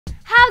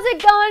How's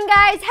it going,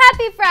 guys?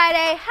 Happy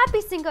Friday.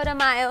 Happy Cinco de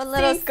Mayo.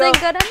 Little Cinco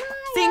de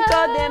Mayo.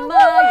 Cinco de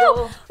Mayo.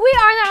 Woo-hoo. We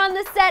are on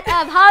the set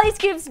of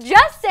Hollyscoop's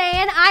Just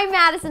Saying. I'm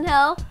Madison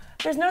Hill.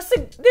 There's no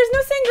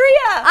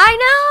sangria. I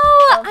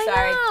know. Oh,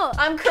 sorry. I know.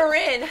 I'm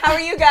Corinne. How are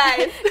you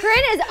guys?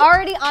 Corinne is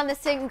already on the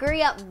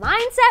sangria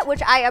mindset,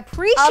 which I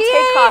appreciate. I'll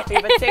take coffee,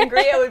 but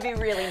sangria would be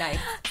really nice.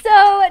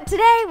 So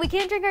today, we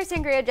can't drink our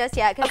sangria just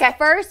yet, because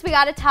first we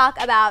got to talk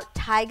about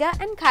Tyga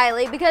and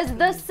Kylie, because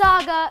the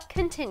saga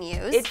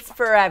continues. It's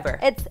forever.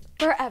 It's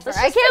forever.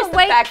 I can't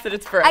wait. The fact that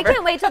it's forever. I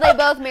can't wait till they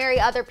both marry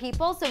other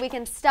people so we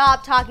can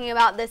stop talking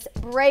about this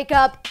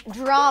breakup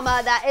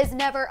drama that is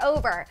never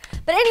over.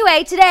 But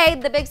anyway, today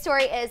the big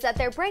story is that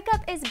their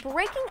breakup is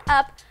breaking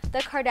up the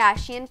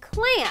Kardashian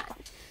clan.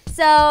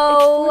 So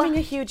it's forming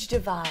a huge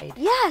divide.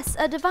 Yes,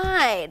 a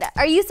divide.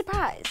 Are you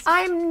surprised?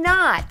 I'm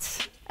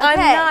not. Okay. I'm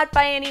not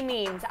by any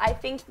means. I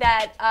think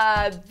that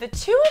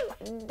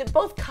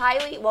both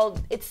Kylie, well,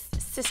 it's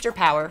sister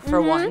power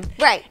for one.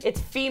 Right. It's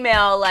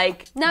female,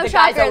 like, no the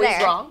guy's always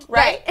there. wrong,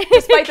 right?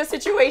 Despite the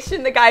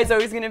situation, the guy's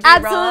always going to be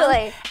wrong.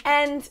 Absolutely.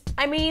 And,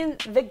 I mean,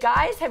 the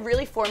guys have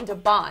really formed a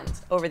bond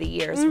over the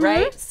years,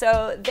 right?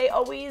 So they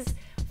always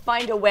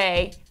find a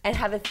way and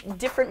have a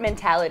different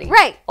mentality.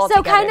 Right.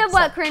 Altogether. So kind of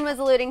what Corinne was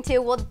alluding to,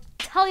 we'll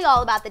tell you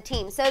all about the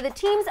team. So the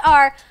teams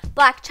are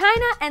Blac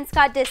Chyna and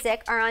Scott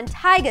Disick are on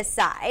Tyga's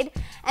side.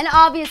 And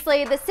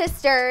obviously the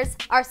sisters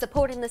are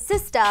supporting the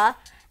sister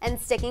and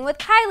sticking with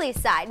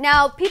Kylie's side.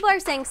 Now, people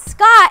are saying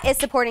Scott is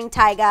supporting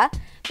Tyga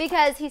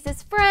because he's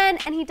his friend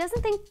and he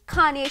doesn't think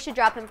Kanye should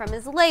drop him from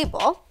his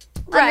label.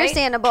 Right.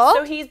 Understandable.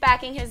 So he's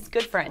backing his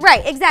good friend.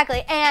 Right,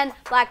 exactly. And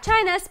Blac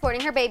Chyna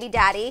supporting her baby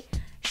daddy.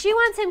 She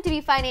wants him to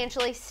be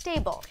financially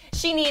stable.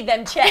 She need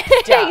them checks,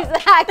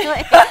 Exactly.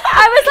 I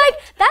was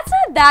like, that's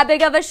not that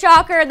big of a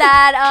shocker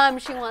that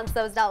she wants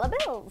those dollar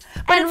bills.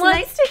 But it's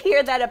nice to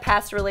hear that a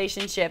past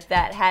relationship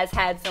that has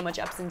had so much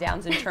ups and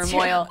downs and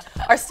turmoil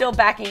are still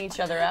backing each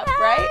other up,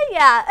 right?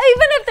 Yeah,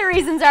 even if the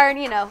reasons aren't,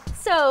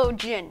 so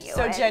genuine.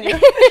 So genuine.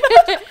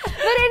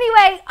 But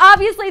anyway,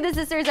 obviously the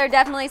sisters are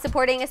definitely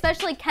supporting,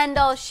 especially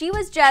Kendall. She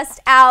was just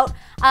out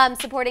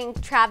supporting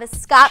Travis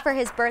Scott for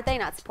his birthday,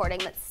 not supporting,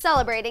 but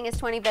celebrating his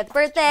 25th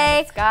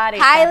birthday. Scott,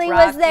 Kylie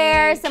was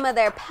there. Some of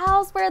their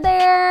pals were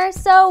there.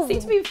 So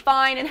seems to be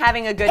fine and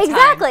having a good time.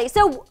 Exactly.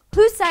 So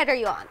whose side are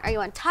you on? Are you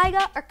on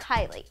Tyga or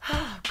Kylie?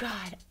 Oh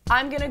God,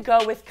 I'm gonna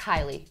go with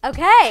Kylie.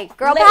 Okay,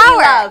 girl Lady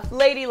power. Love,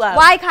 lady love.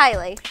 Why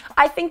Kylie?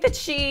 I think that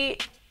she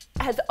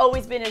has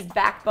always been his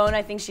backbone.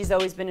 I think she's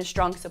always been a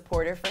strong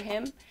supporter for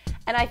him.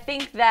 And I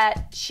think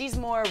that she's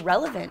more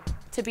relevant,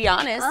 to be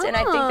honest. And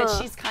I think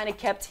that she's kind of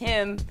kept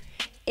him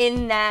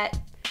in that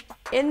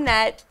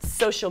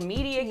social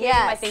media game.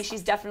 I think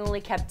she's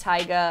definitely kept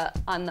Tyga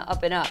on the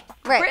up and up.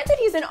 Right. Granted,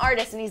 he's an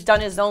artist and he's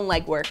done his own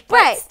legwork,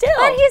 but still.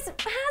 But has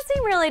he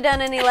really done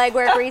any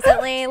legwork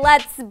recently?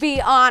 Let's be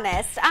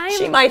honest.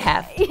 She might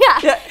have.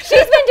 Yeah, she's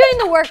been doing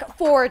the work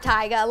for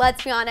Tyga,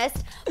 let's be honest.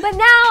 But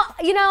now,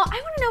 I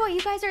want to know what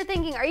you guys are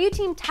thinking. Are you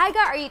team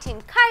Tyga? Are you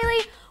team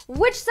Kylie?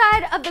 Which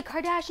side of the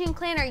Kardashian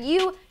clan are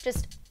you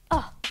just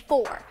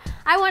for?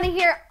 I want to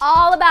hear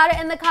all about it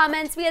in the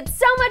comments. We had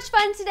so much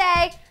fun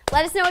today.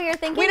 Let us know what you're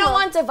thinking. We don't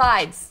want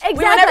divides. Exactly.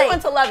 We want everyone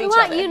to love each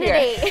other. We want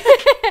unity.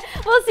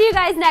 We'll see you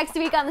guys next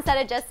week on the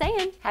set of Just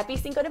Saying. Happy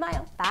Cinco de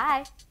Mayo.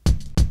 Bye.